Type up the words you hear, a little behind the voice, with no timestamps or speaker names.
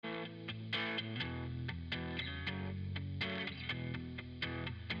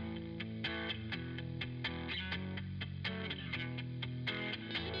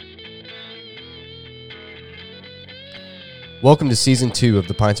Welcome to Season 2 of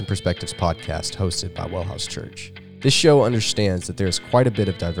the Pints and Perspectives podcast hosted by Wellhouse Church. This show understands that there is quite a bit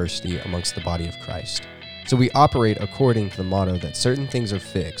of diversity amongst the body of Christ. So we operate according to the motto that certain things are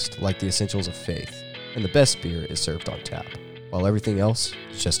fixed, like the essentials of faith, and the best beer is served on tap, while everything else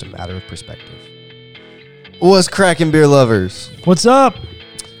is just a matter of perspective. What's cracking, beer lovers? What's up?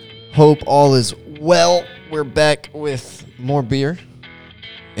 Hope all is well. We're back with more beer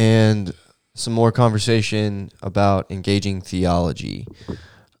and some more conversation about engaging theology.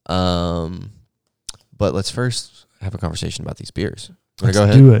 But let's first have a conversation about these beers. Let's go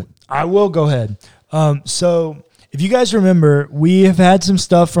ahead? do it. I will go ahead. So if you guys remember, we have had some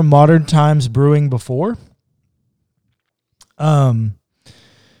stuff from Modern Times Brewing before. And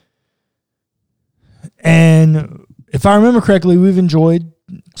if I remember correctly, we've enjoyed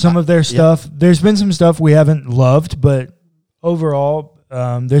some of their stuff. Yeah. There's been some stuff we haven't loved, but overall,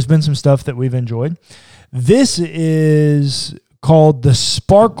 there's been some stuff that we've enjoyed. This is called the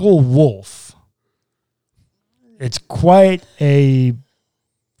Sparkle Wolf. It's quite a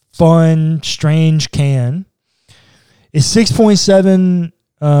fun, strange can. It's 6.7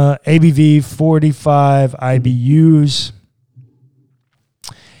 ABV, 45 IBUs.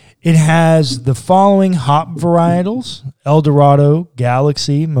 It has the following hop varietals: Eldorado,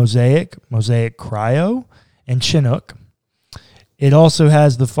 Galaxy, Mosaic, Mosaic Cryo, and Chinook. It also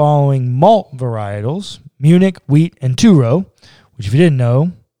has the following malt varietals: Munich, Wheat, and Two-Row, which if you didn't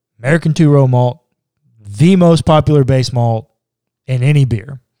know, American Two-Row malt, the most popular base malt in any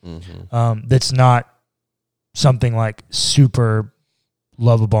beer. That's not something like super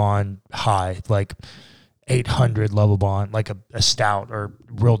Lovibond high, like 800 Lovibond, like a stout or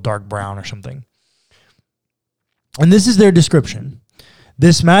real dark brown or something. And this is their description.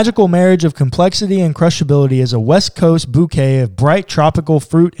 This magical marriage of complexity and crushability is a West Coast bouquet of bright tropical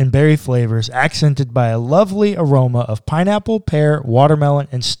fruit and berry flavors accented by a lovely aroma of pineapple, pear, watermelon,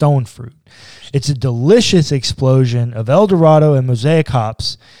 and stone fruit. It's a delicious explosion of Eldorado and Mosaic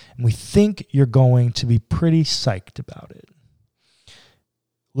hops, and we think you're going to be pretty psyched about it.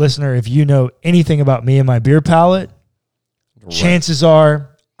 Listener, if you know anything about me and my beer palate, chances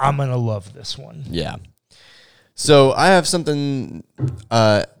are I'm going to love this one. Yeah. So I have something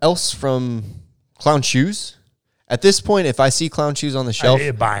else from Clown Shoes. At this point, if I see Clown Shoes on the shelf,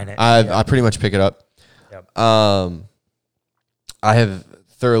 buying it. I pretty much pick it up. Yep. I have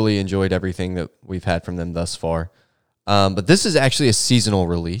thoroughly enjoyed everything that we've had from them thus far. But this is actually a seasonal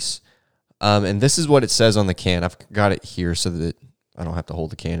release. And this is what it says on the can. I've got it here so that I don't have to hold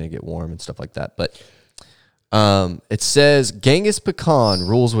the can and get warm and stuff like that. But it says, Genghis Pecan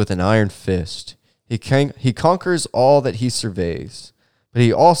rules with an iron fist. He conquers all that he surveys, but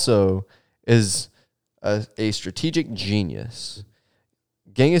he also is a strategic genius.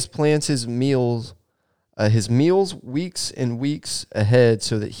 Genghis plans his meals weeks and weeks ahead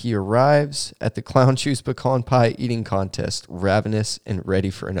so that he arrives at the Clown Shoes Pecan Pie eating contest ravenous and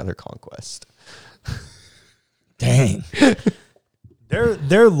ready for another conquest. Dang.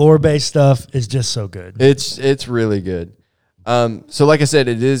 Their lore-based stuff is just so good. It's really good. So like I said,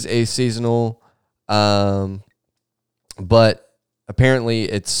 it is a seasonal, but apparently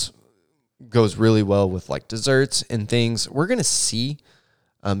it's goes really well with like desserts and things. We're gonna see,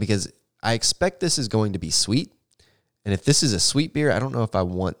 because I expect this is going to be sweet, and if this is a sweet beer, I don't know if I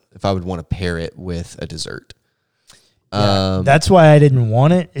would want to pair it with a dessert. Yeah, that's why I didn't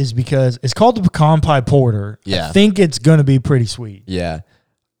want it, is because it's called the Pecan Pie Porter. Yeah. I think it's going to be pretty sweet. Yeah.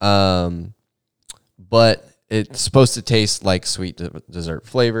 But it's supposed to taste like sweet dessert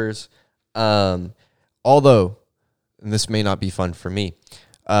flavors. Although, and this may not be fun for me,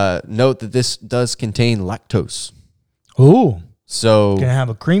 note that this does contain lactose. Ooh. So Going to have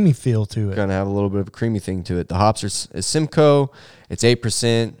a creamy feel to it. Going to have a little bit of a creamy thing to it. The hops is Simcoe. It's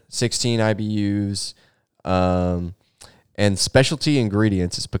 8%, 16 IBUs. And specialty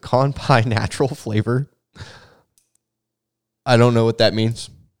ingredients is pecan pie natural flavor. I don't know what that means.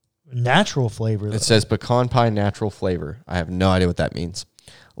 Natural flavor, though. It says pecan pie natural flavor. I have no idea what that means.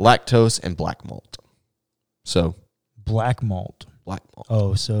 Lactose and black malt. So black malt. Black malt.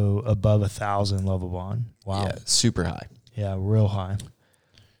 Oh, so above 1,000 Lovibond. Wow. Yeah, super high. Yeah, real high.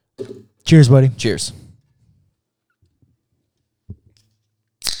 Cheers, buddy. Cheers.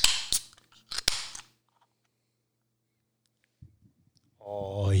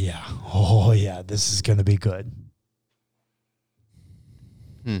 Oh, yeah. This is going to be good.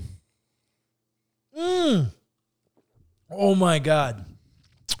 Oh, my God.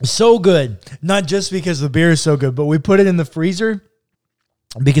 So good. Not just because the beer is so good, but we put it in the freezer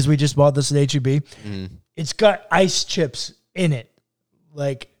because we just bought this at HEB. It's got ice chips in it.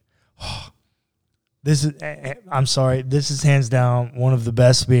 Like, This is, I'm sorry, this is hands down one of the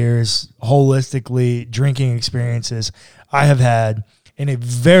best beers, holistically, drinking experiences I have had in a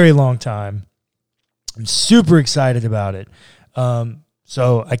very long time. I'm super excited about it.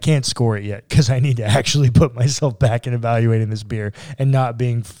 So I can't score it yet because I need to actually put myself back in evaluating this beer and not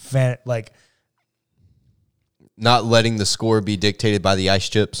being not letting the score be dictated by the ice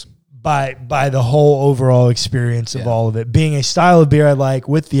chips. By the whole overall experience of all of it. Being a style of beer I like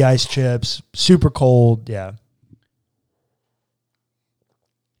with the ice chips, super cold, yeah.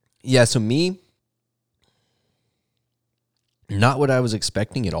 Yeah, so me, not what I was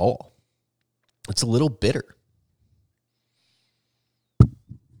expecting at all. It's a little bitter.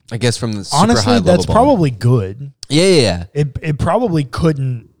 I guess from the super honestly, high level that's bomb. probably good. Yeah. It probably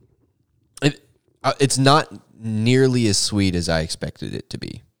couldn't. It's not nearly as sweet as I expected it to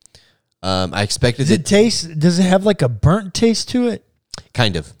be. I expected Does it have like a burnt taste to it?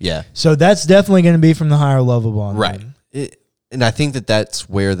 Kind of, yeah. So that's definitely going to be from the higher level bomb. Right. And I think that's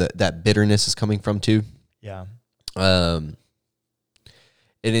where that bitterness is coming from too. Yeah.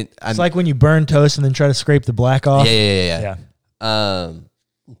 It's like when you burn toast and then try to scrape the black off. Yeah.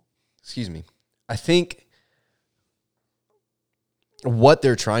 Excuse me. I think what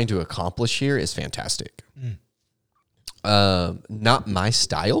they're trying to accomplish here is fantastic. Not my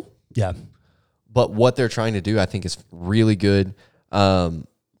style. Yeah. But what they're trying to do, I think, is really good. What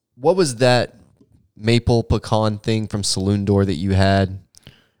was that maple pecan thing from Saloon Door that you had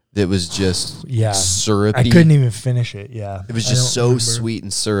that was just syrupy? I couldn't even finish it. Yeah. It was just so sweet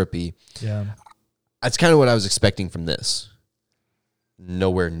and syrupy. Yeah. That's kind of what I was expecting from this.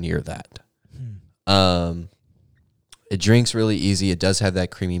 Nowhere near that. It drinks really easy. It does have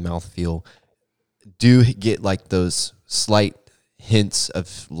that creamy mouthfeel. Do get like those slight hints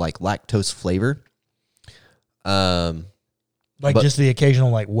of like lactose flavor. Like just the occasional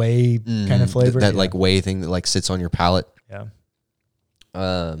like whey kind of flavor. That like whey thing that like sits on your palate. Yeah.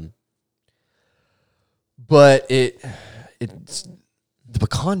 But it's the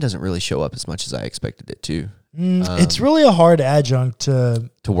pecan doesn't really show up as much as I expected it to. It's really a hard adjunct to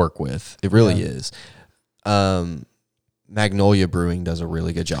work with. It really is. Magnolia Brewing does a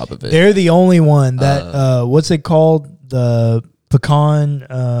really good job of it. They're the only one that what's it called? The pecan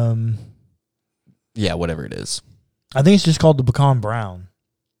yeah, whatever it is. I think it's just called the pecan brown.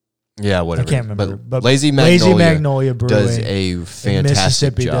 Yeah, whatever. I can't remember. But Lazy Magnolia Brewing does a fantastic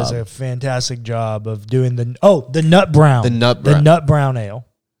Mississippi job. does a fantastic job of doing the nut brown. The nut brown ale.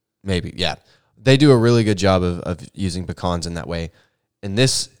 Maybe, yeah. They do a really good job of using pecans in that way. In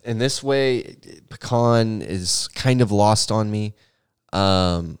this way, pecan is kind of lost on me.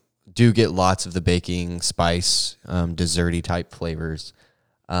 Do get lots of the baking spice, desserty type flavors.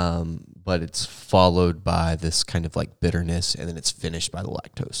 But it's followed by this kind of like bitterness, and then it's finished by the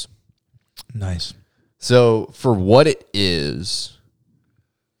lactose. Nice. So for what it is,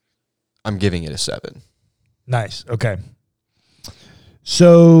 I'm giving it a 7. Nice. Okay.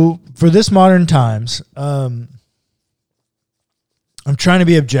 So for this modern times, I'm trying to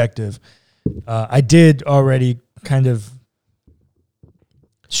be objective. I did already kind of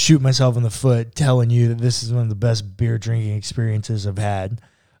shoot myself in the foot telling you that this is one of the best beer drinking experiences I've had.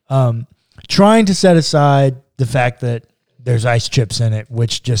 Trying to set aside the fact that there's ice chips in it,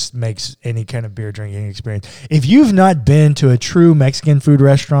 which just makes any kind of beer drinking experience. If you've not been to a true Mexican food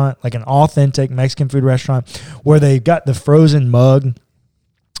restaurant, like an authentic Mexican food restaurant, where they've got the frozen mug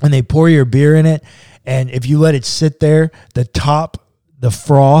and they pour your beer in it, and if you let it sit there, the top, the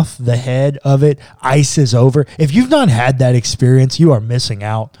froth, the head of it ices over. If you've not had that experience, you are missing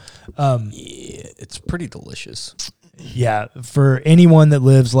out. It's pretty delicious. Yeah, for anyone that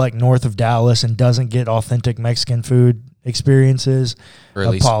lives like north of Dallas and doesn't get authentic Mexican food experiences, or at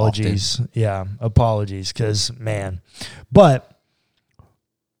least apologies. Often. Yeah, apologies, because man. But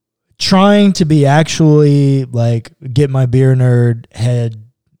trying to be actually like get my beer nerd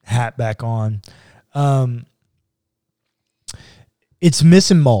hat back on, it's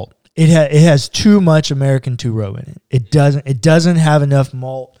missing malt. It has too much American two-row in it. It doesn't have enough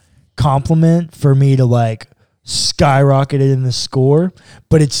malt complement for me to like skyrocketed in the score,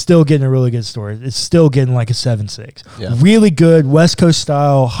 but it's still getting a really good score. It's still getting like a 7.6. Yeah. Really good West Coast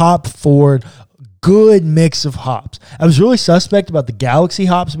style, hop forward, good mix of hops. I was really suspect about the Galaxy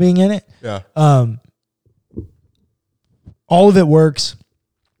hops being in it. Yeah. All of it works.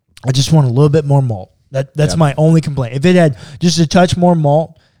 I just want a little bit more malt. That's my only complaint. If it had just a touch more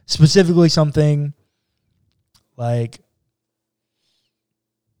malt, specifically something like,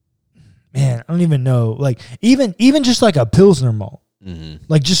 man, I don't even know. Like even just like a Pilsner malt,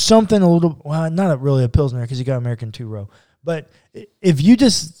 like just something a little. Well, not really a Pilsner because you got American two-row, But if you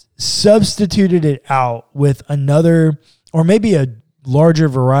just substituted it out with another, or maybe a larger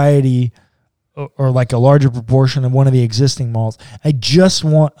variety or like a larger proportion of one of the existing malts, I just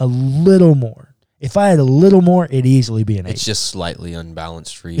want a little more. If I had a little more, it'd easily be an 8. It's just slightly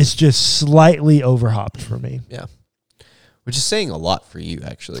unbalanced for you. It's just slightly overhopped for me. Yeah. Which is saying a lot for you,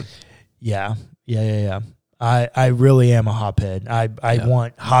 actually. Yeah. I really am a hophead. I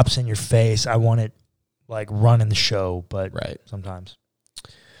want hops in your face. I want it like running the show, but sometimes.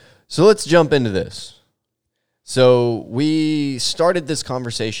 So let's jump into this. So we started this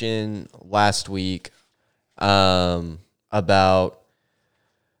conversation last week about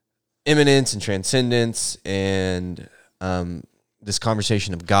immanence and transcendence and this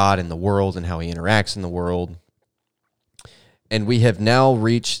conversation of God and the world and how he interacts in the world. And we have now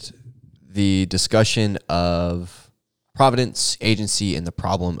reached the discussion of providence, agency, and the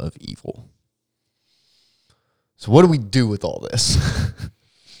problem of evil. So what do we do with all this?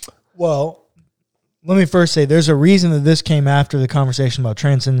 Well, let me first say there's a reason that this came after the conversation about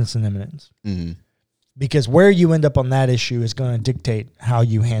transcendence and immanence. Mm-hmm. Because where you end up on that issue is going to dictate how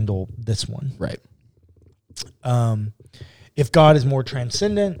you handle this one. Right. If God is more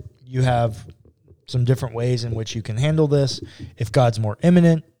transcendent, you have some different ways in which you can handle this. If God's more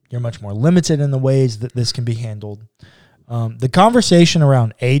immanent, you're much more limited in the ways that this can be handled. The conversation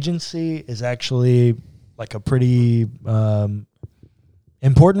around agency is actually like a pretty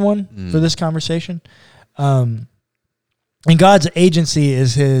important one for this conversation. And God's agency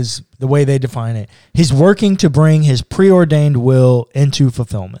is the way they define it. He's working to bring his preordained will into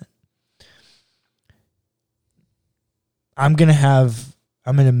fulfillment. I'm going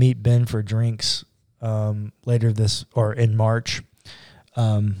to meet Ben for drinks later this or in March.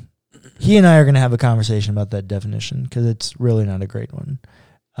 He and I are going to have a conversation about that definition because it's really not a great one.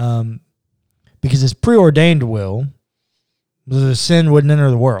 Because his preordained will, the sin wouldn't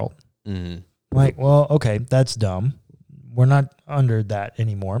enter the world. Mm-hmm. Like, well, okay, that's dumb. We're not under that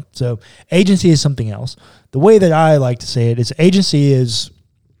anymore. So agency is something else. The way that I like to say it is agency is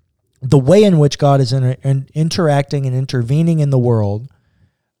the way in which God is interacting and intervening in the world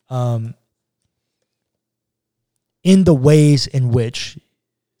in the ways in which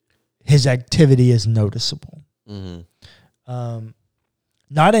his activity is noticeable. Mm-hmm.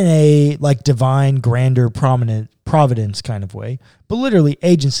 Not in a like divine, grander, prominent providence kind of way, but literally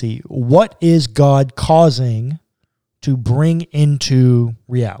agency. What is God causing to bring into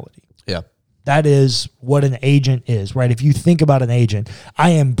reality? Yeah. That is what an agent is, right? If you think about an agent,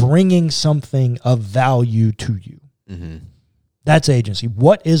 I am bringing something of value to you. Mm-hmm. That's agency.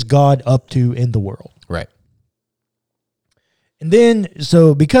 What is God up to in the world? Right. And then,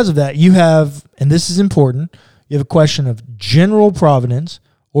 so because of that, you have, and this is important, you have a question of general providence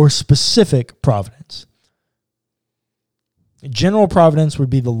or specific providence. General providence would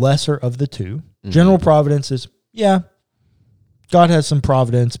be the lesser of the two. Mm-hmm. General providence is, yeah, God has some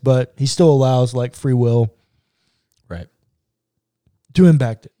providence, but he still allows like free will to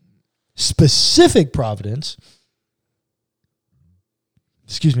impact it. Specific providence,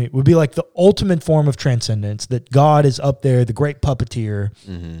 would be like the ultimate form of transcendence, that God is up there, the great puppeteer,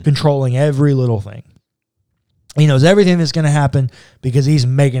 controlling every little thing. He knows everything that's going to happen because he's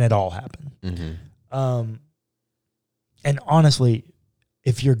making it all happen. Mm-hmm. And honestly,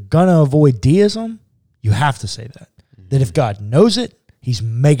 if you're going to avoid deism, you have to say that. Mm-hmm. That if God knows it, he's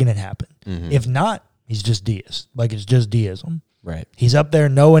making it happen. Mm-hmm. If not, he's just deist. Like it's just deism. Right. He's up there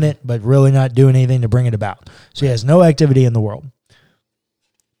knowing it, but really not doing anything to bring it about. So he has no activity in the world.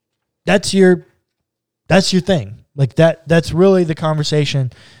 That's your thing. Like that's really the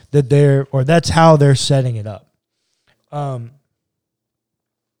conversation that that's how they're setting it up.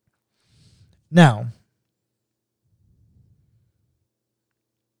 Now,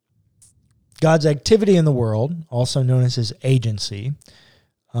 God's activity in the world, also known as his agency,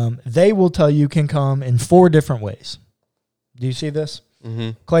 they will tell you can come in 4 different ways. Do you see this?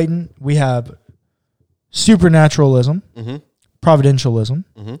 Mm-hmm. Clayton, we have supernaturalism, providentialism,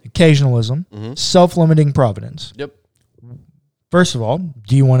 occasionalism, self-limiting providence. Yep. First of all,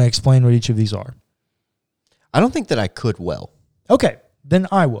 do you want to explain what each of these are? I don't think that I could well. Okay, then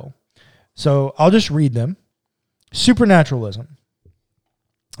I will. So I'll just read them. Supernaturalism.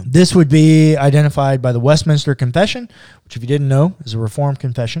 This would be identified by the Westminster Confession, which if you didn't know is a Reformed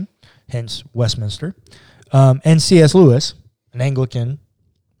confession, hence Westminster, and C.S. Lewis, an Anglican.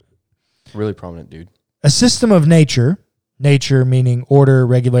 Really prominent dude. A system of nature meaning order,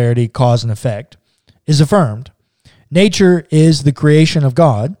 regularity, cause, and effect, is affirmed. Nature is the creation of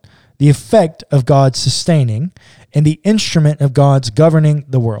God, the effect of God's sustaining, and the instrument of God's governing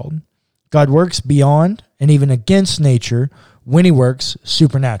the world. God works beyond and even against nature when he works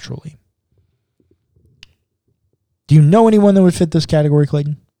supernaturally. Do you know anyone that would fit this category,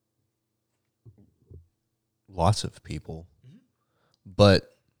 Clayton? Lots of people, but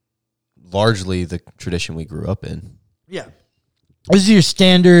largely the tradition we grew up in. Yeah. This is your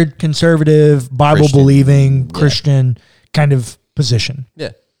standard conservative, Bible-believing Christian kind of position.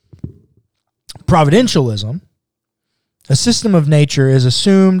 Yeah. Providentialism, a system of nature, is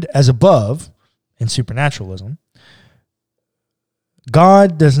assumed as above in supernaturalism.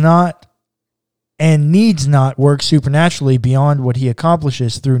 God does not and needs not work supernaturally beyond what he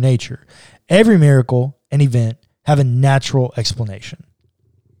accomplishes through nature. Every miracle and event have a natural explanation.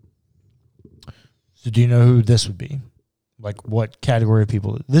 So do you know who this would be? Like what category of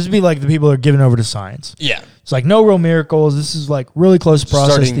people? This would be like the people that are given over to science. Yeah. It's like no real miracles. This is like really close to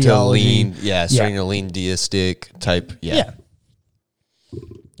process Starting theology. starting to lean deistic type. Yeah.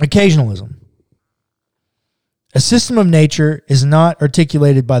 Occasionalism. A system of nature is not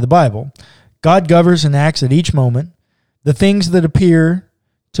articulated by the Bible. God governs and acts at each moment. The things that appear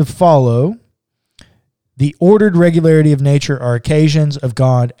to follow the ordered regularity of nature are occasions of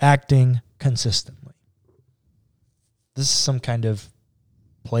God acting consistently. This is some kind of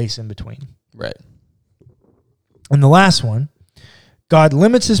place in between. Right. And the last one, God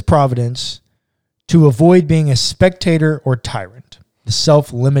limits his providence to avoid being a spectator or tyrant. The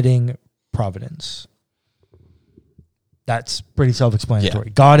self-limiting providence. That's pretty self-explanatory.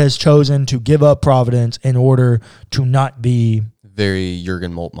 Yeah. God has chosen to give up providence in order to not be... Very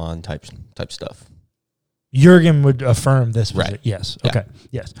Jürgen Moltmann type stuff. Jürgen would affirm this. Right. Yes. Yeah. Okay.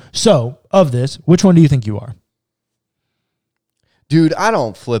 Yes. So, of this, which one do you think you are? Dude, I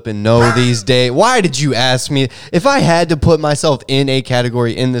don't flipping know these days. Why did you ask me? If I had to put myself in a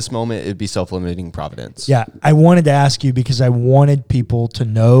category in this moment, it'd be self-limiting providence. Yeah. I wanted to ask you because I wanted people to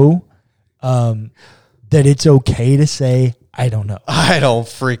know that it's okay to say, I don't know. I don't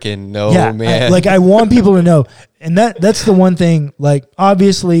freaking know, man. I want people to know. And that's the one thing, like,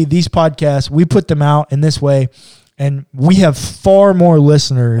 obviously, these podcasts, we put them out in this way, and we have far more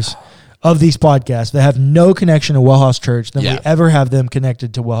listeners of these podcasts that have no connection to Wellhouse Church than we ever have them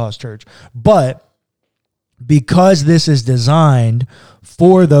connected to Wellhouse Church. But because this is designed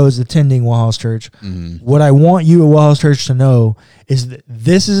for those attending Wellhouse Church, what I want you at Wellhouse Church to know is that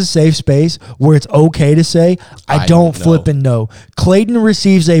this is a safe space where it's okay to say, I don't flipping know. Clayton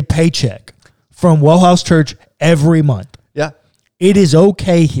receives a paycheck from Wellhouse Church every month. Yeah. It is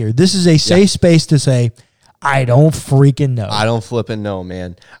okay here. This is a safe space to say, I don't freaking know. I don't flipping know,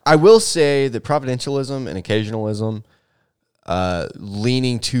 man. I will say that providentialism and occasionalism,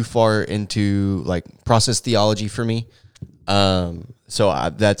 leaning too far into like process theology for me.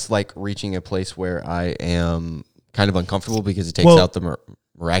 That's like reaching a place where I am kind of uncomfortable because it takes out the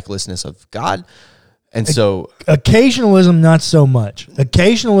miraculousness of God. And so occasionalism, not so much.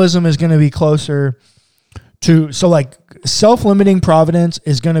 Occasionalism is going to be closer to, so like self-limiting providence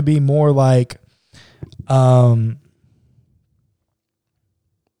is going to be more like,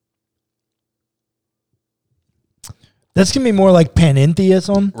 that's going to be more like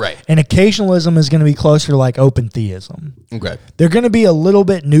panentheism. Right. And occasionalism is going to be closer to like open theism. Okay. They're going to be a little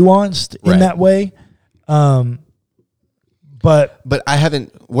bit nuanced in that way. But I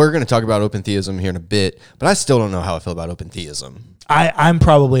haven't, we're going to talk about open theism here in a bit, but I still don't know how I feel about open theism. I'm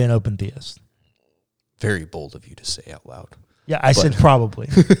probably an open theist. Very bold of you to say out loud. Yeah, I said probably.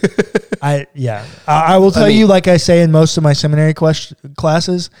 I will tell you, like I say in most of my seminary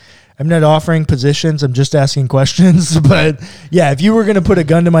classes, I'm not offering positions. I'm just asking questions. But yeah, if you were going to put a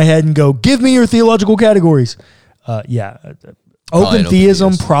gun to my head and go, give me your theological categories. Open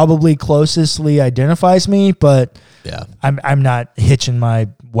theism probably closestly identifies me, but yeah, I'm not hitching my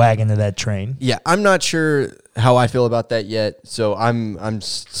wagon to that train. Yeah, I'm not sure how I feel about that yet. So I'm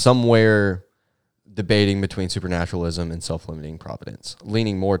somewhere debating between supernaturalism and self-limiting providence,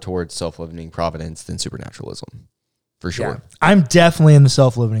 leaning more towards self-limiting providence than supernaturalism, for sure. Yeah. I'm definitely in the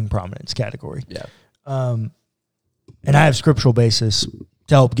self-limiting providence category. Yeah. And I have scriptural basis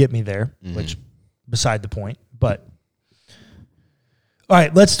to help get me there, which beside the point. But all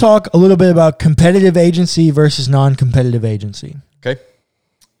right, let's talk a little bit about competitive agency versus non-competitive agency. Okay.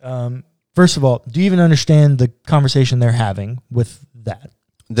 First of all, do you even understand the conversation they're having with that?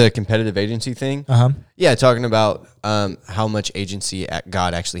 The competitive agency thing? Yeah, talking about how much agency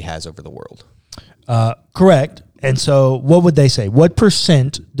God actually has over the world. Correct. And so what would they say? What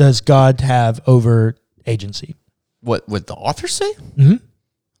percent does God have over agency? What would the author say? Mm-hmm.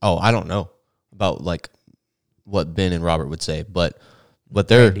 Oh, I don't know about like what Ben and Robert would say, but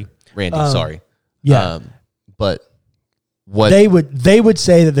they're... Randy, sorry. Yeah. But What They would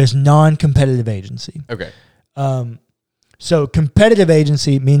say that there's non-competitive agency. Okay. So competitive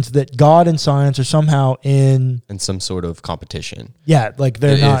agency means that God and science are somehow in some sort of competition. like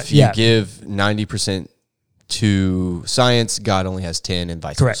they're If not. you give 90% to science, God only has 10, and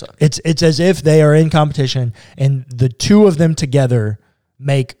vice Correct. versa. It's as if they are in competition, and the two of them together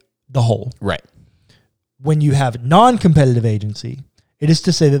make the whole. Right. When you have non-competitive agency, it is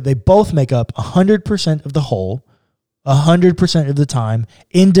to say that they both make up 100% of the whole, 100% of the time,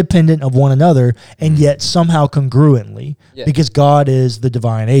 independent of one another, and yet somehow congruently, because God is the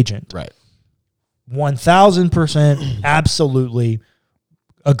divine agent. Right. 1,000% absolutely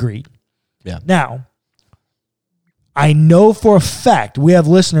agreed. Yeah. Now, I know for a fact we have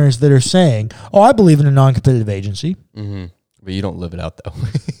listeners that are saying, "Oh, I believe in a non-competitive agency." Mm-hmm. But you don't live it out, though.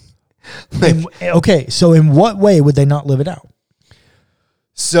 Okay, so in what way would they not live it out?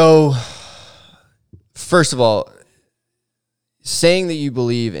 So, first of all, saying that you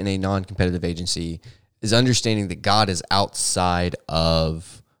believe in a non-competitive agency is understanding that God is outside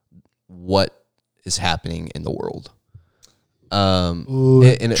of what is happening in the world.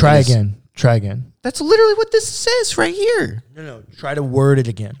 Try again. That's literally what this says right here. No. Try to word it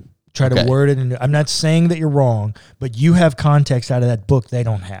again. Try Okay. to word it. I'm not saying that you're wrong, but you have context out of that book they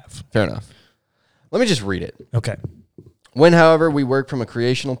don't have. Fair enough. Let me just read it. Okay. When, however, we work from a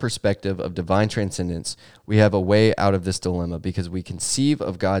creational perspective of divine transcendence, we have a way out of this dilemma because we conceive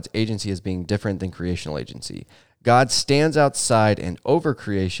of God's agency as being different than creational agency. God stands outside and over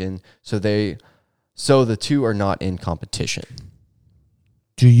creation, so the two are not in competition.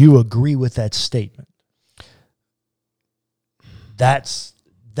 Do you agree with that statement? That's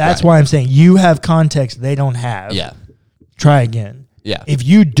Right. why I'm saying you have context they don't have. Yeah. Try again. Yeah. If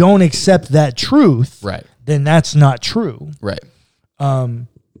you don't accept that truth, Right. then that's not true. Right.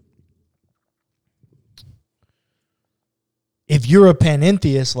 If you're a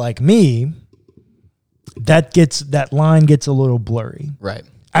panentheist like me, that line gets a little blurry. Right.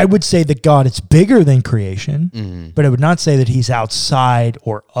 I would say that God is bigger than creation, but I would not say that he's outside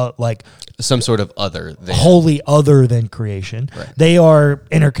or like Some sort of other than. wholly other than creation. Right. They are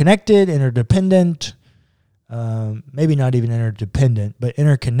interconnected, interdependent, maybe not even interdependent, but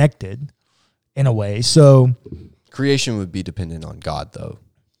interconnected in a way. So Creation would be dependent on God, though.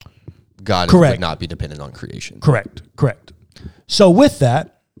 God Correct. would not be dependent on creation. correct. So with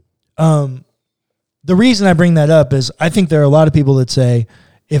that, the reason I bring that up is I think there are a lot of people that say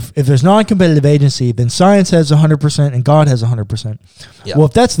if there's non-competitive agency, then science has 100% and God has 100%. Yeah. Well,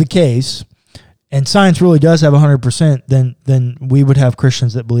 if that's the case, and science really does have 100%, then we would have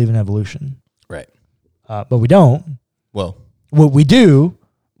Christians that believe in evolution. Right. But we don't. Well, What we do,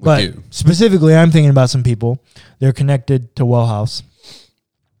 but do. specifically I'm thinking about some people, they're connected to Wellhouse.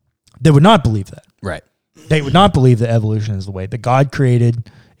 They would not believe that. right. They would not believe that evolution is the way, that God created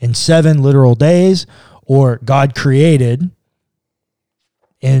in 7 literal days, or God created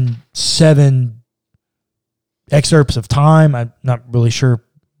in 7 excerpts of time. I'm not really sure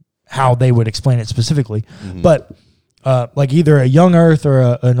how they would explain it specifically, but like either a young earth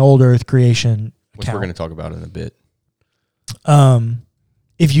or an old earth creation Which account. we're going to talk about in a bit.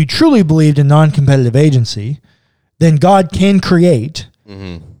 If you truly believed in non-competitive agency, then God can create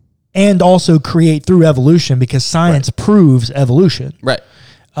and also create through evolution, because science proves evolution. Right.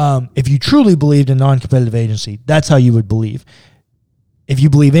 If you truly believed in non-competitive agency, that's how you would believe. If you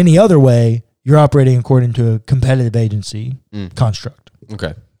believe any other way, you're operating according to a competitive agency construct.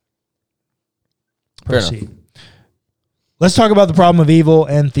 Okay. Fair enough. Proceed. Let's talk about the problem of evil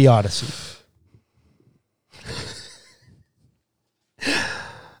and theodicy.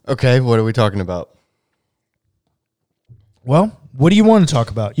 Okay, what are we talking about? Well, what do you want to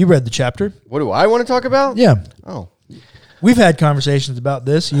talk about? You read the chapter. What do I want to talk about? Yeah. Oh. We've had conversations about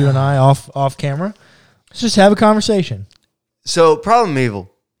this, you and I, off camera. Let's just have a conversation. So, problem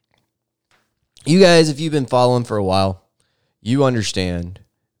evil. You guys, if you've been following for a while, you understand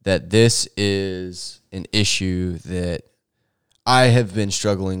that this is an issue that I have been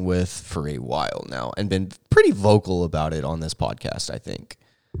struggling with for a while now and been pretty vocal about it on this podcast, I think.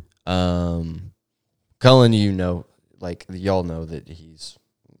 Cullen, you know, like y'all know that he's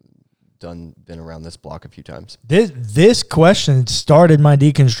been around this block a few times. This question started my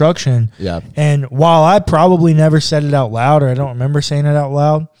deconstruction. Yeah. And while I probably never said it out loud, or I don't remember saying it out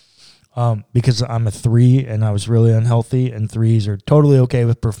loud, because I'm a 3 and I was really unhealthy, and 3s are totally okay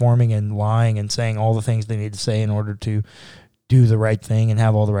with performing and lying and saying all the things they need to say in order to do the right thing and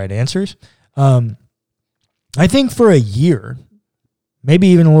have all the right answers. I think for a year, maybe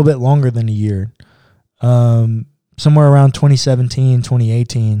even a little bit longer than a year, somewhere around 2017,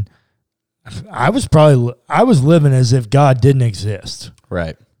 2018, I was living as if God didn't exist,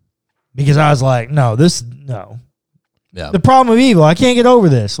 Right. because I was like, no. Yeah. The problem of evil, I can't get over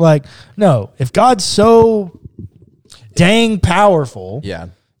this. Like, no, if God's so dang powerful, Yeah.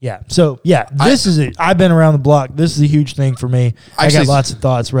 yeah. So yeah, this is it. I've been around the block. This is a huge thing for me. I got Actually- lots of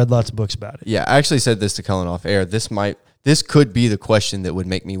thoughts, read lots of books about it. Yeah. I actually said this to Cullen off air. This could be the question that would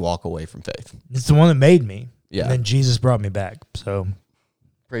make me walk away from faith. It's the one that made me. Yeah. And then Jesus brought me back. So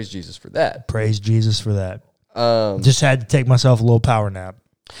Praise Jesus for that. praise Jesus for that. Just had to take myself a little power nap.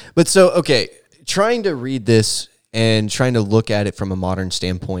 But so, okay, trying to read this and trying to look at it from a modern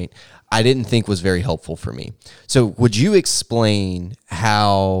standpoint, I didn't think was very helpful for me. So would you explain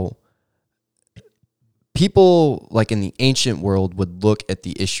how people like in the ancient world would look at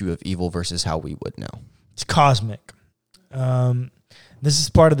the issue of evil versus how we would now? It's cosmic. This is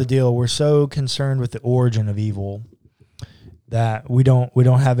part of the deal. We're so concerned with the origin of evil that we don't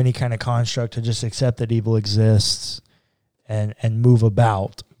have any kind of construct to just accept that evil exists and move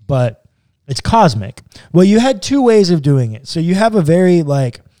about. But it's cosmic. Well, you had two ways of doing it. So you have a very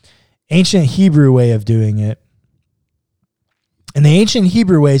like ancient Hebrew way of doing it. And the ancient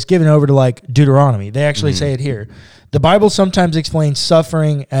Hebrew way is given over to like Deuteronomy. They actually say it here. The Bible sometimes explains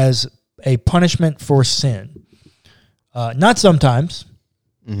suffering as a punishment for sin. Not sometimes.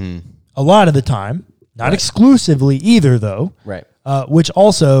 A lot of the time. Not exclusively either, though. Right. Which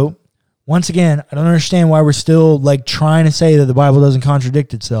also, once again, I don't understand why we're still like trying to say that the Bible doesn't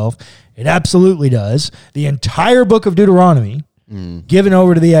contradict itself. It absolutely does. The entire book of Deuteronomy given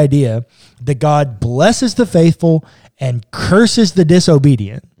over to the idea that God blesses the faithful and curses the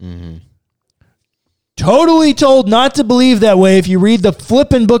disobedient. Totally told not to believe that way if you read the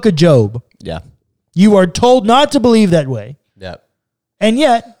flippin' book of Job. Yeah. You are told not to believe that way. Yeah. And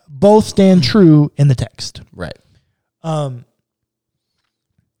yet, both stand true in the text. Right. And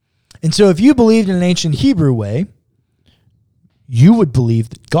so if you believed in an ancient Hebrew way, you would believe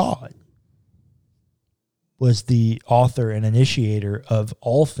that God was the author and initiator of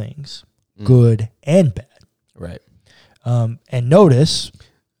all things, good and bad. Right. And notice,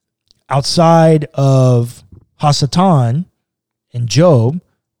 outside of Hasatan and Job,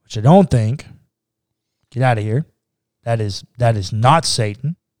 which I don't think, get out of here, that is not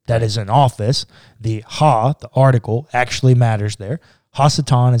Satan. That is an office. The the article, actually matters there.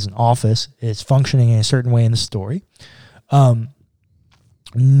 Hasatan is an office. It's functioning in a certain way in the story.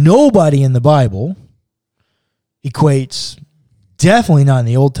 Nobody in the Bible equates, definitely not in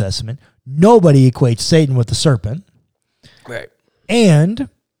the Old Testament, nobody equates Satan with the serpent. Right. And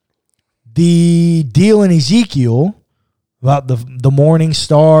the deal in Ezekiel about the morning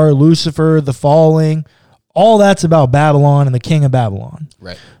star, Lucifer, the falling, all that's about Babylon and the king of Babylon.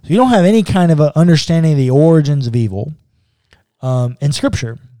 Right. So you don't have any kind of a understanding of the origins of evil in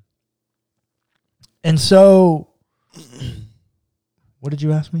Scripture. And so, what did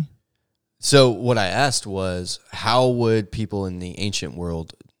you ask me? So what I asked was, how would people in the ancient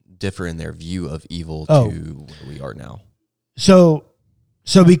world differ in their view of evil to where we are now? So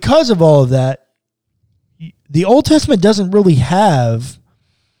because of all of that, the Old Testament doesn't really have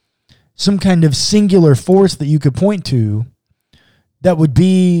some kind of singular force that you could point to that would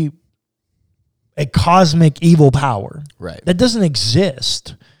be a cosmic evil power. Right. That doesn't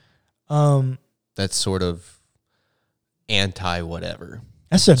exist. That's sort of anti-whatever.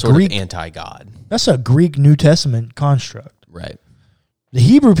 That's a Sort Greek of anti-God. That's a Greek New Testament construct. Right. The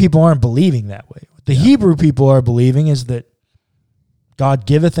Hebrew people aren't believing that way. What the Hebrew people are believing is that God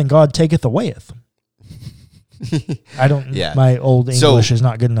giveth and God taketh awayeth. I don't. Yeah. My old English So, is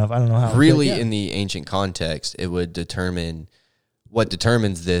not good enough. I don't know how. Really, but yeah. in the ancient context, it would determine what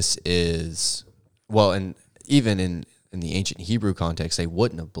determines this is, well, and even in the ancient Hebrew context, they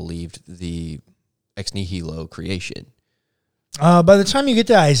wouldn't have believed the ex nihilo creation. By the time you get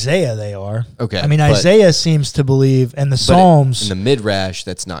to Isaiah, they are. Okay, I mean, but- Isaiah seems to believe, and the Psalms. In the midrash,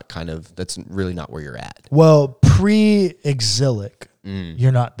 that's really not where you're at. Well, pre-exilic,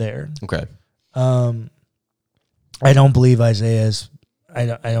 you're not there. Okay. I don't believe Isaiah's. I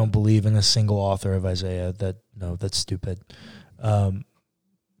don't believe in a single author of Isaiah. That's stupid.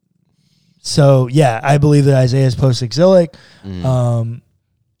 So yeah, I believe that Isaiah is post-exilic. The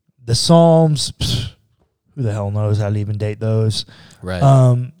Psalms, who the hell knows how to even date those?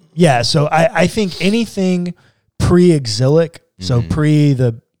 Right. Yeah. So I think anything pre-exilic, so pre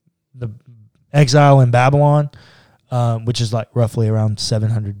the exile in Babylon, which is like roughly around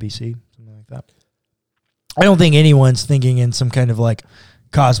 700 BC, something like that. I don't think anyone's thinking in some kind of like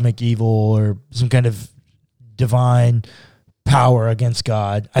cosmic evil or some kind of divine power against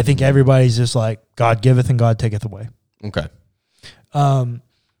God. I think everybody's just like, God giveth and God taketh away. Okay.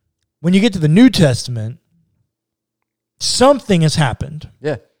 when you get to the New Testament, something has happened.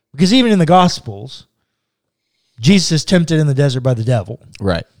 Yeah. Because even in the Gospels, Jesus is tempted in the desert by the devil.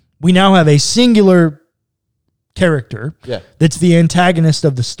 Right. We now have a singular character that's the antagonist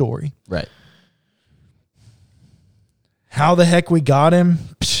of the story. Right. How the heck we got him?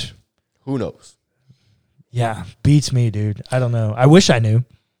 Psh, who knows? Yeah, beats me, dude. I don't know. I wish I knew.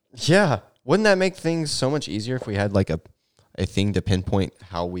 Yeah. Wouldn't that make things so much easier if we had like a thing to pinpoint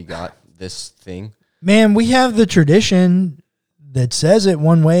how we got this thing? Man, we have the tradition that says it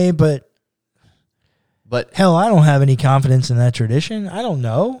one way, but hell, I don't have any confidence in that tradition. I don't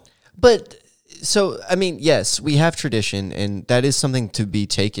know. But so, I mean, yes, we have tradition, and that is something to be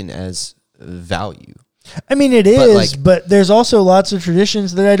taken as value. I mean, it is, but there's also lots of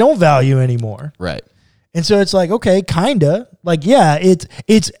traditions that I don't value anymore. Right. And so it's like, okay, kinda. Like, yeah,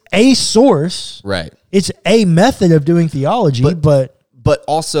 it's a source. Right. It's a method of doing theology, but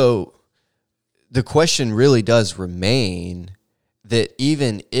also the question really does remain that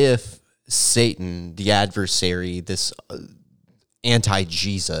even if Satan, the adversary, this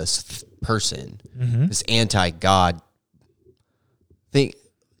anti-Jesus person, this anti-God thing,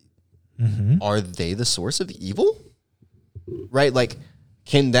 are they the source of evil? Right? Like,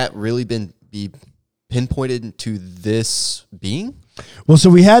 can that really be pinpointed to this being? Well, so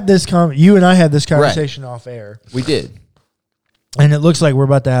we had this you and I had this conversation off air. We did. And it looks like we're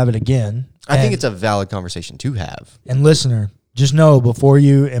about to have it again. I think it's a valid conversation to have. And listener, just know before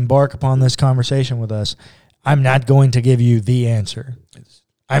you embark upon this conversation with us, I'm not going to give you the answer.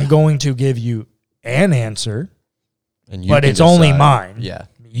 I'm going to give you an answer, but it's only mine. Yeah.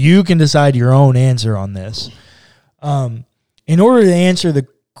 You can decide your own answer on this. In order to answer the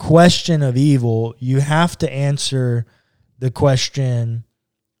question of evil, you have to answer the question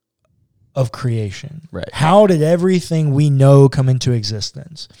of creation. Right. How did everything we know come into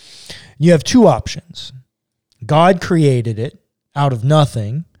existence? You have two options. God created it out of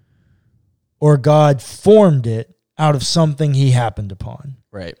nothing, or God formed it out of something he happened upon.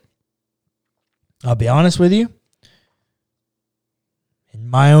 Right. I'll be honest with you. In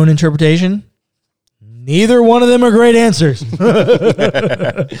my own interpretation, neither one of them are great answers.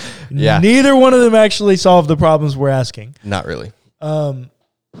 Yeah. Neither one of them actually solve the problems we're asking. Not really.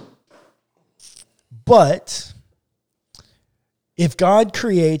 But if God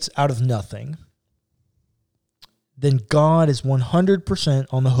creates out of nothing, then God is 100%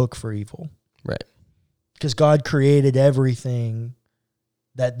 on the hook for evil. Right. Because God created everything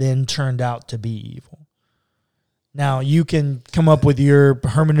that then turned out to be evil. Now, you can come up with your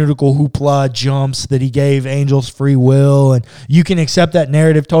hermeneutical hoopla jumps that he gave angels free will, and you can accept that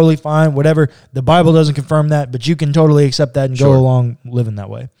narrative totally fine, whatever. The Bible doesn't confirm that, but you can totally accept that and go along living that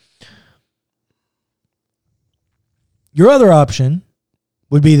way. Your other option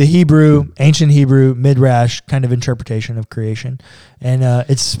would be the ancient Hebrew, Midrash kind of interpretation of creation. And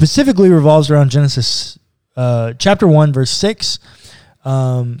it specifically revolves around Genesis chapter 1, verse 6.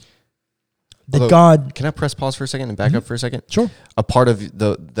 God... Can I press pause for a second and back up for a second? Sure. A part of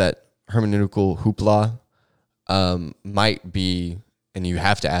that hermeneutical hoopla might be, and you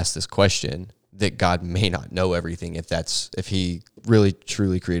have to ask this question, that God may not know everything if he really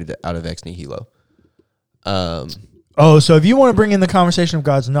truly created it out of ex nihilo. So if you want to bring in the conversation of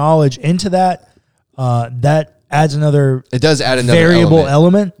God's knowledge into that, that adds another... It does add another variable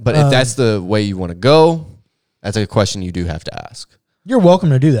element. But if that's the way you want to go, that's a question you do have to ask. You're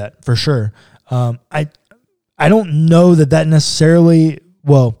welcome to do that, for sure. I don't know that necessarily...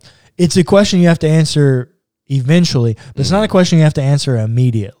 Well, it's a question you have to answer eventually, but it's not a question you have to answer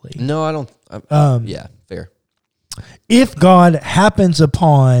immediately. No, I don't... yeah, fair. If God happens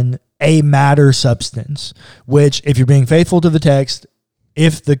upon a matter substance, which, if you're being faithful to the text,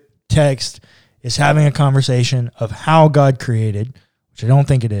 if the text is having a conversation of how God created, which I don't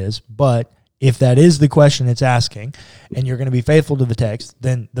think it is, but if that is the question it's asking, and you're going to be faithful to the text,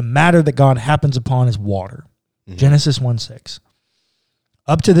 then the matter that God happens upon is water. Mm-hmm. Genesis 1:6.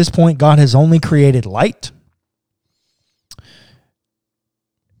 Up to this point, God has only created light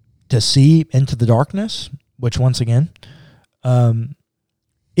to see into the darkness, which once again,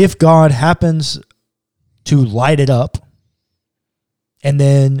 if God happens to light it up and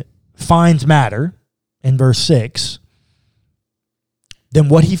then finds matter in verse 6, then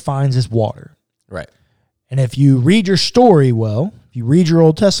what he finds is water. Right. And if you read your story well, if you read your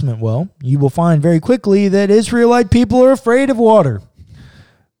Old Testament well, you will find very quickly that Israelite people are afraid of water.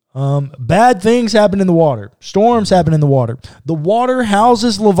 Bad things happen in the water. Storms happen in the water. The water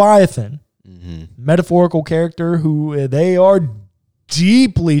houses Leviathan, metaphorical character who they are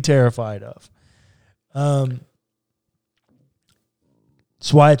deeply terrified of.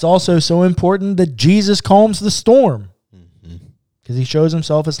 That's why it's also so important that Jesus calms the storm, because he shows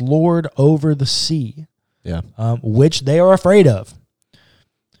himself as Lord over the sea, which they are afraid of.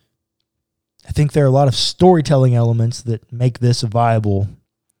 I think there are a lot of storytelling elements that make this a viable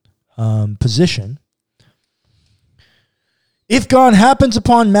position. If God happens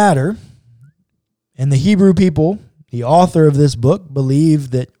upon matter, and the Hebrew people, the author of this book,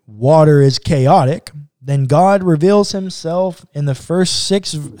 believe that water is chaotic, then God reveals himself in the first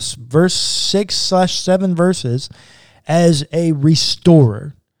 6/7 verses as a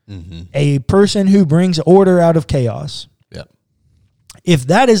restorer, a person who brings order out of chaos. Yep. If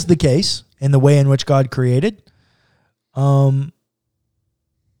that is the case in the way in which God created, then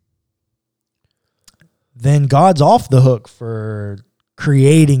God's off the hook for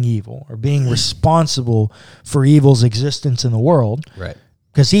creating evil or being responsible for evil's existence in the world. Right.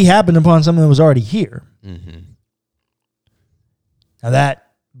 Because he happened upon something that was already here. Now that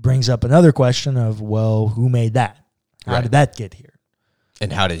brings up another question of, well, who made that? How did that get here?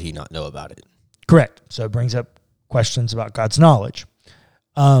 And how did he not know about it? Correct. So it brings up questions about God's knowledge.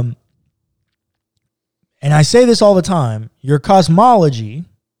 And I say this all the time, your cosmology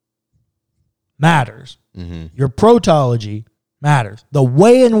matters. Your protology matters. The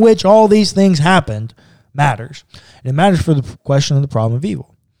way in which all these things happened matters. And it matters for the question of the problem of evil.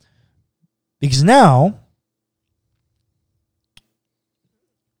 Because now,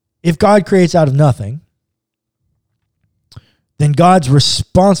 if God creates out of nothing, then God's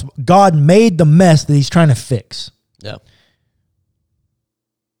responsible. God made the mess that he's trying to fix. Yeah.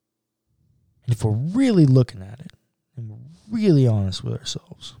 And if we're really looking at it and we're really honest with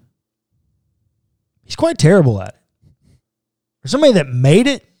ourselves, he's quite terrible at it. For somebody that made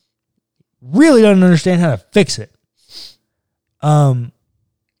it, really doesn't understand how to fix it.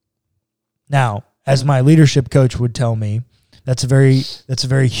 Now, as my leadership coach would tell me, that's a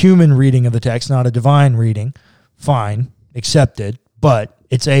very human reading of the text, not a divine reading. Fine, accepted, but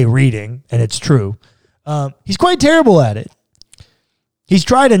it's a reading and it's true. He's quite terrible at it. He's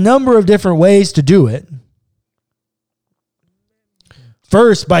tried a number of different ways to do it.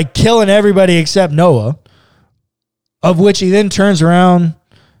 First, by killing everybody except Noah, of which he then turns around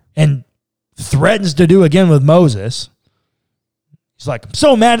and threatens to do again with Moses. He's like, I'm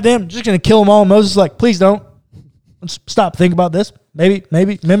so mad at them, I'm just going to kill them all. And Moses is like, please don't. Let's stop. Think about this. Maybe.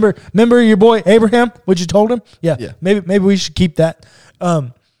 Remember your boy Abraham, what you told him? Yeah. Maybe we should keep that.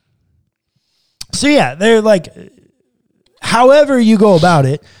 So yeah, they're like, however you go about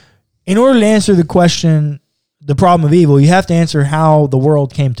it, in order to answer the question, the problem of evil, you have to answer how the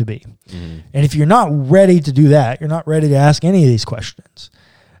world came to be. And if you're not ready to do that, you're not ready to ask any of these questions.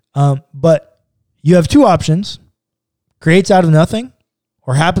 But you have two options: creates out of nothing,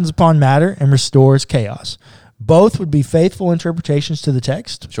 or happens upon matter and restores chaos. Both would be faithful interpretations to the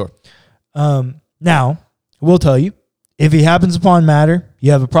text. Sure. Now, we'll tell you, if he happens upon matter,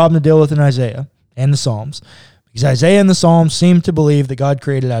 you have a problem to deal with in Isaiah and the Psalms. Because Isaiah and the Psalms seem to believe that God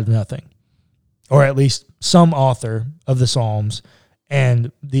created out of nothing. Or at least some author of the Psalms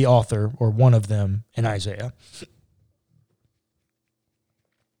and the author, or one of them, in Isaiah.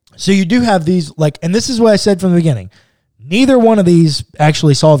 So you do have these, and this is what I said from the beginning. Neither one of these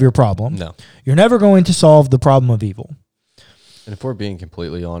actually solve your problem. No. You're never going to solve the problem of evil. And if we're being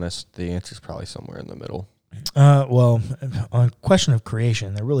completely honest, the answer is probably somewhere in the middle. Well, on question of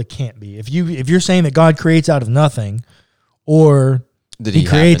creation, there really can't be. If you're saying that God creates out of nothing, or that he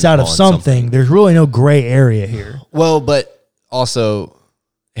creates out of something, there's really no gray area here. Well, but also,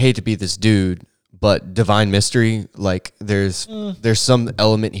 hate to be this dude, but divine mystery, there's some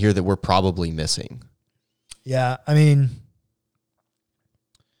element here that we're probably missing. Yeah, I mean,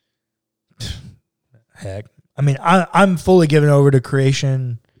 heck. I mean, I'm fully given over to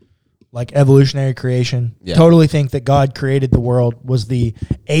creation, like evolutionary creation. Yeah. Totally think that God created the world, was the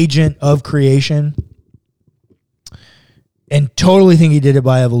agent of creation, and totally think he did it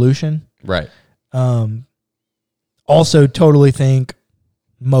by evolution. Right. Also totally think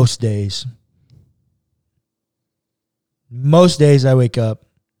most days I wake up,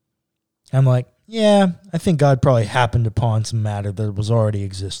 I'm like, yeah, I think God probably happened upon some matter that was already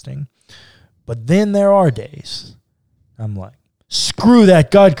existing. But then there are days I'm like, screw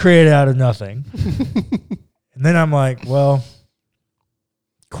that, God created out of nothing. And then I'm like, well,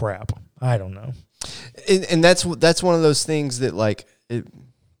 crap, I don't know. And that's one of those things that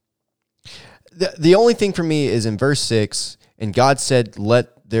the only thing for me is in verse 6, and God said,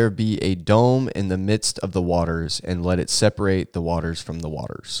 let there be a dome in the midst of the waters, and let it separate the waters from the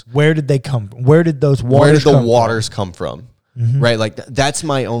waters. Where did they come from? Where did those waters Where did the waters come from? Mm-hmm. Right? That's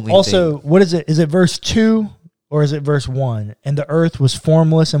my only also, thing. What is it? Is it verse 2 Or is it verse 1? And the earth was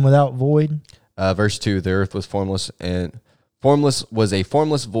formless and without void? Verse 2, the earth was formless was a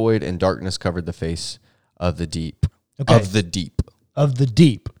formless void, and darkness covered the face of the deep. Okay. Of the deep. Of the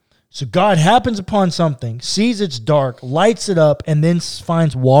deep. So God happens upon something, sees it's dark, lights it up, and then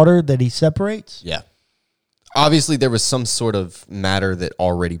finds water that he separates? Yeah. Obviously, there was some sort of matter that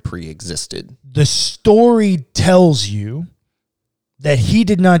already pre-existed. The story tells you that he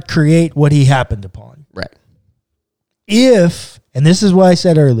did not create what he happened upon. Right. If, and this is what I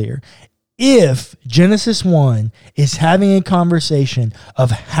said earlier, if Genesis 1 is having a conversation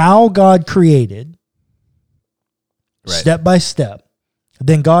of how God created, Right. step by step,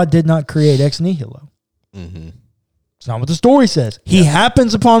 then God did not create ex nihilo. Mm-hmm. It's not what the story says. He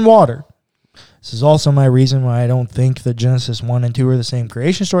happens upon water. This is also my reason why I don't think that Genesis 1 and 2 are the same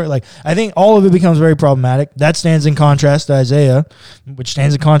creation story. Like, I think all of it becomes very problematic. That stands in contrast to Isaiah, which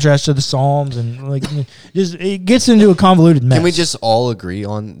stands in contrast to the Psalms, and like, just it gets into a convoluted mess. Can we just all agree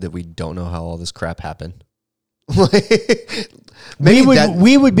on that we don't know how all this crap happened?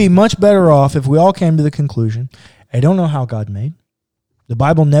 We would be much better off if we all came to the conclusion, I don't know how God made. The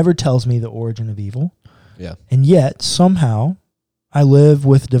Bible never tells me the origin of evil. Yeah. And yet, somehow, I live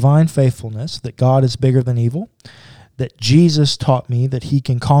with divine faithfulness that God is bigger than evil, that Jesus taught me that he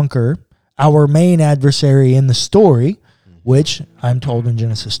can conquer our main adversary in the story, which I'm told in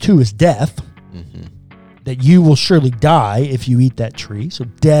Genesis 2 is death, that you will surely die if you eat that tree. So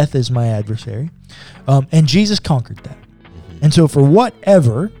death is my adversary. And Jesus conquered that. And so for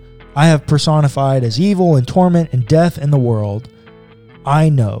whatever I have personified as evil and torment and death in the world, I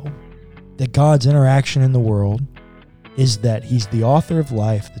know that God's interaction in the world is that he's the author of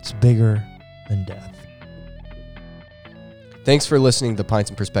life that's bigger than death. Thanks for listening to the Pints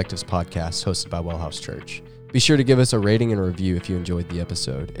and Perspectives podcast hosted by Wellhouse Church. Be sure to give us a rating and a review if you enjoyed the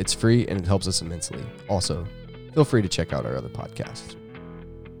episode. It's free and it helps us immensely. Also, feel free to check out our other podcasts.